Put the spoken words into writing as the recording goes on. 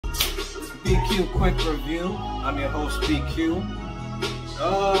BQ Quick Review. I'm your host, BQ.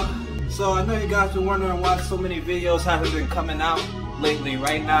 So I know you guys been wondering why so many videos haven't been coming out lately.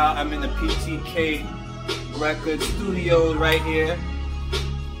 Right now, I'm in the PTK Record Studios right here.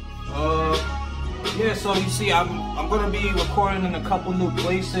 Yeah, so you see, I'm gonna be recording in a couple new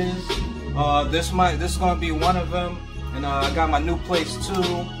places. This is gonna be one of them, and I got my new place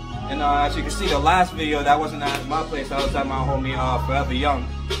too. And as you can see, the last video that wasn't at my place, that was at my homie Forever Young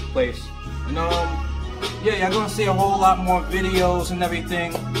place. And yeah, you're gonna see a whole lot more videos and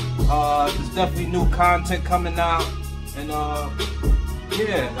everything. There's definitely new content coming out, and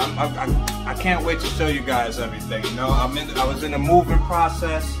yeah, I can't wait to show you guys everything. You know, I was in the moving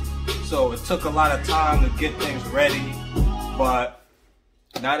process, so it took a lot of time to get things ready. But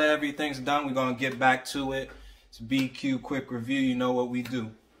now that everything's done, we're gonna get back to it. It's BQ Quick Review. You know what we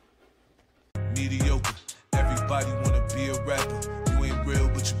do. Mediocre. Everybody wanna be a rapper. You ain't real,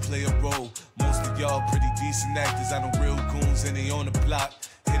 but you play a role. Most of y'all pretty decent actors. I know real goons and they on the block.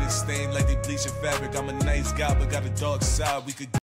 Hit it stained like they bleaching fabric. I'm a nice guy, but got a dark side. We could